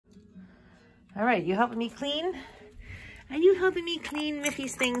All right, you helping me clean? Are you helping me clean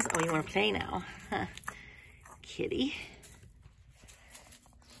Miffy's things? Oh, you want to play now? Huh. Kitty.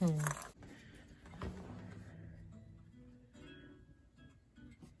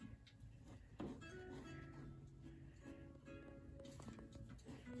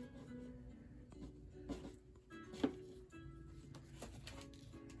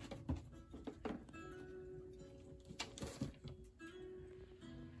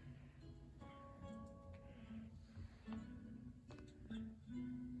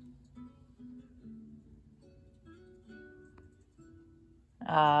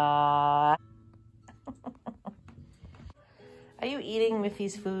 Are you eating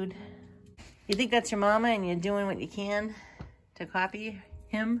Miffy's food? You think that's your mama and you're doing what you can to copy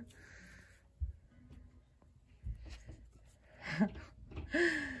him?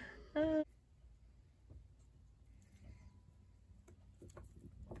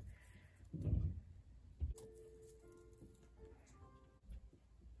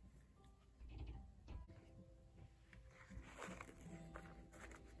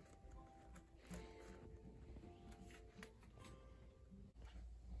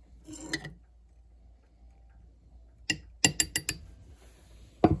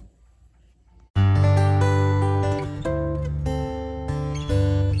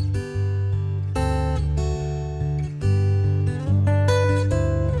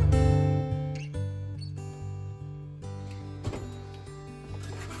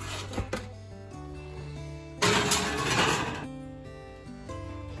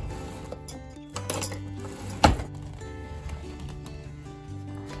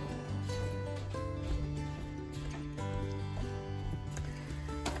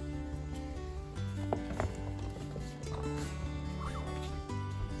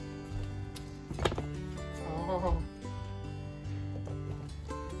 Oh.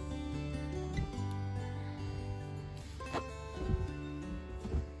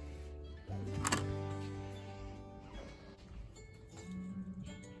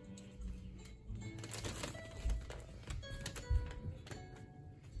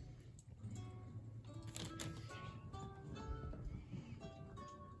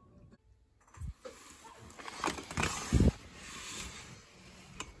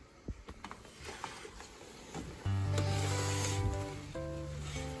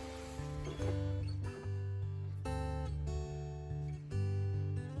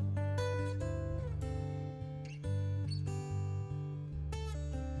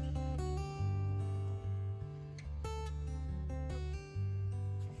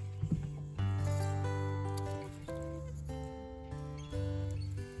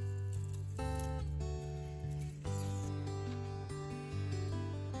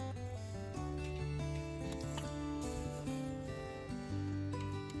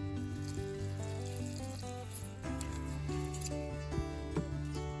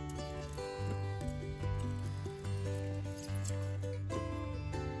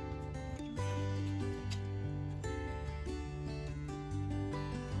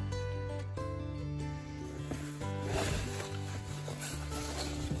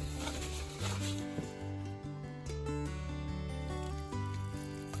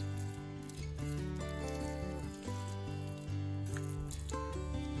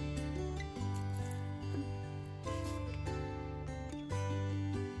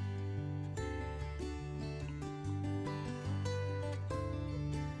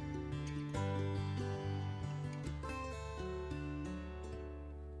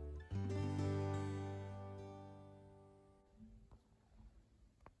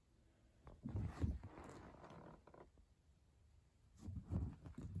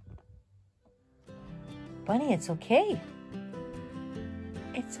 Bunny, it's okay.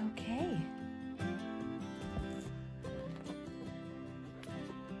 It's okay.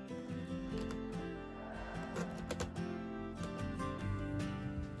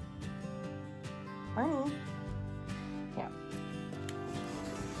 Bunny. Yeah.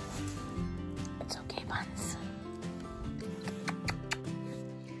 It's okay, Buns.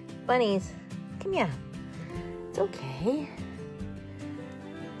 Bunnies, come here. It's okay.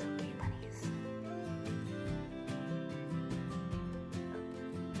 It's okay, bunnies.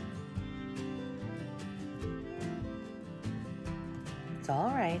 It's all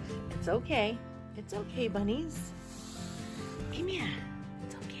right. It's okay. It's okay, bunnies. Come here.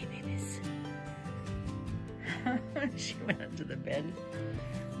 It's okay, babies. She went up to the bed.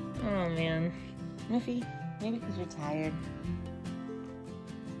 Oh, man. Miffy, maybe because you're tired.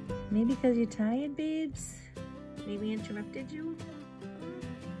 Maybe because you're tired, babes? Maybe we interrupted you?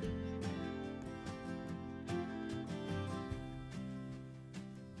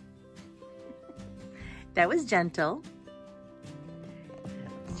 That was gentle.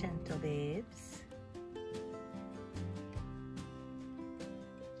 That was gentle, babes.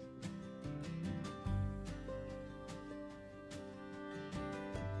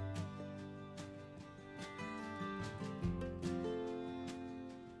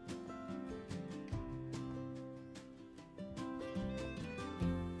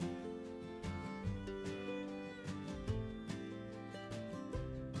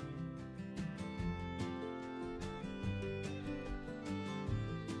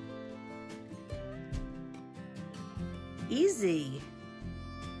 Easy.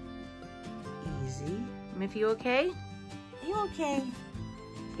 Easy. Miffy, you okay? Are you okay?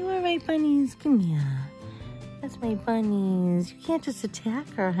 You all right, bunnies? Come here. That's my bunnies. You can't just attack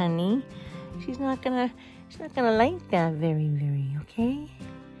her, honey. She's not gonna like that very, okay?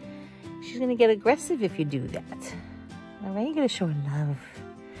 She's gonna get aggressive if you do that. All right, you gotta show her love.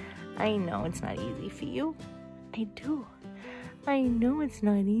 I know it's not easy for you. I do. I know it's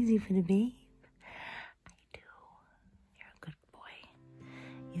not easy for the babe.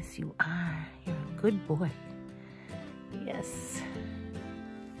 Yes, you are. You're a good boy. Yes.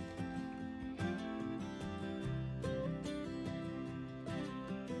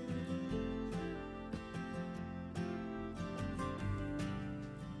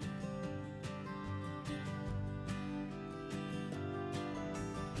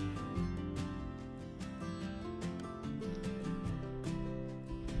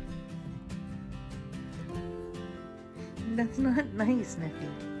 That's not nice, Miffy.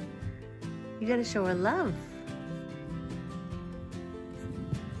 You gotta show her love.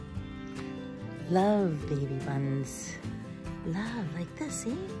 Love, baby buns. Love, like this,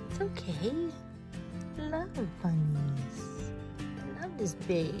 see? It's okay. Love, bunnies. Love this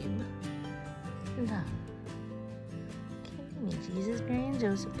babe. Love. Okay, may Jesus, Mary, and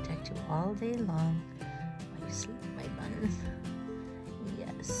Joseph protect you all day long while you sleep, my buns.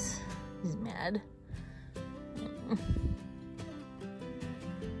 Yes. He's mad.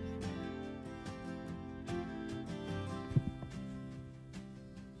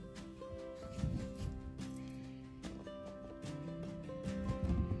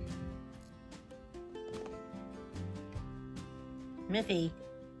 Miffy.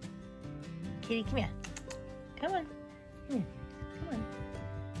 Kitty, come here. Come on. Come here. Come on.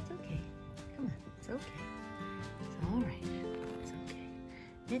 It's okay. Come on. It's okay. It's all right. It's okay.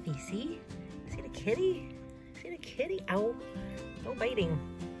 Miffy, see? See the kitty? See the kitty? Ow. No biting.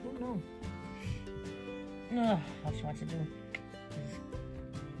 Oh, no. No. All she wants to do is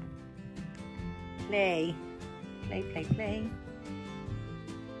play. Play, play, play.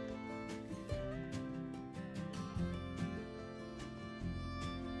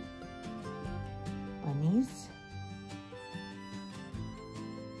 Bunnies.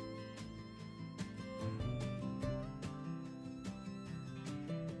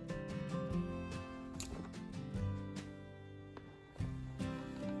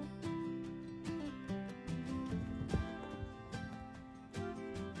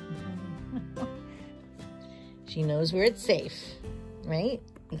 She knows where it's safe, right?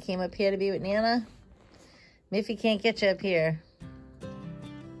 You came up here to be with Nana. Miffy can't get you up here.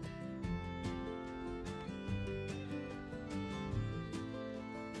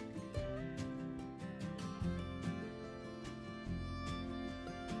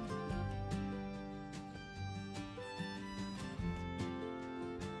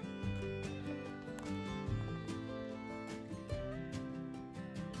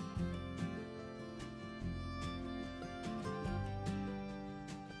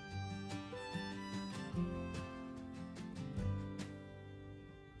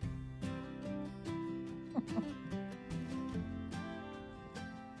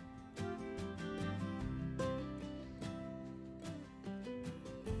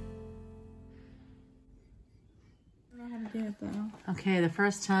 Okay, the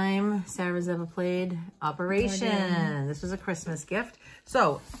first time Sarah's ever played Operation. This was a Christmas gift.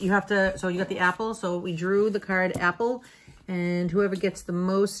 So you have to, so you got the apple. So we drew the card apple, and whoever gets the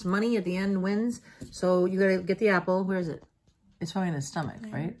most money at the end wins. So you gotta get the apple. Where is it? It's probably in the stomach,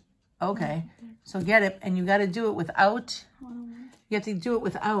 right? Okay. So get it, and you gotta do it without, you have to do it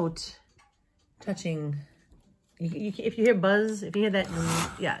without touching. If you hear buzz, if you hear that,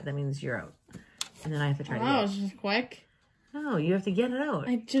 yeah, that means you're out. And then I have to try to get it. Oh, it's just quick. No, you have to get it out.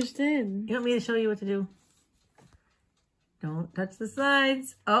 I just did. You want me to show you what to do? Don't touch the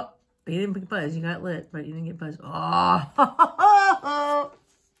sides. Oh, you didn't pick buzz. You got lit, but you didn't get buzz. Oh.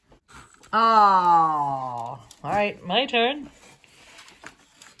 Oh. All right, my turn.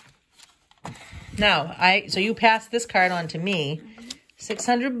 Now, so you pass this card on to me.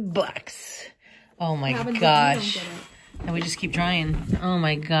 $600. Oh my What happens if gosh. you don't get it? And we just keep trying. Oh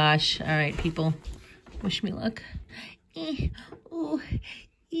my gosh. All right, people. Wish me luck. Ooh, ooh,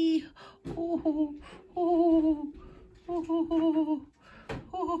 ooh, ooh,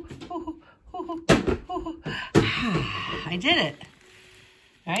 I did it.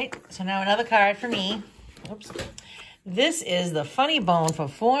 All right, so now another card for me. Oops. This is the Funny Bone for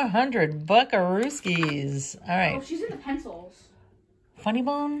 400 buckarooskies. All right. Oh, she's in the pencils. Funny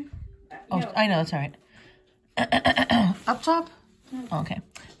Bone? Oh, No. I know, it's all right. Up top? Okay.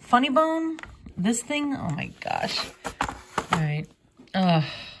 Funny Bone. This thing? Oh my gosh. All right. Okay,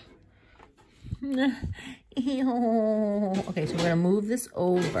 so we're gonna move this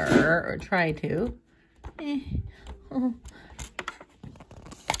over, or try to. All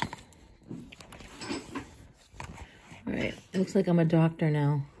right, it looks like I'm a doctor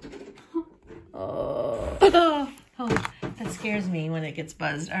now. Oh, that scares me when it gets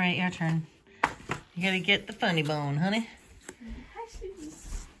buzzed. All right, your turn. You gotta get the funny bone, honey.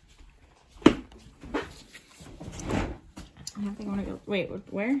 I don't think I want to go. Wait,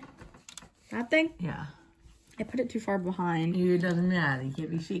 where? That thing? Yeah. I put it too far behind. It doesn't matter. You can't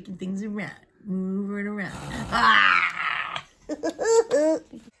be shaking things around. Move it around. Ah!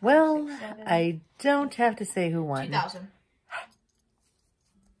 Well, I don't have to say who won. 2,000.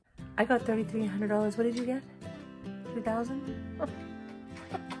 I got $3,300. What did you get? 2,000? Oh,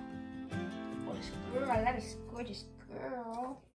 that is gorgeous.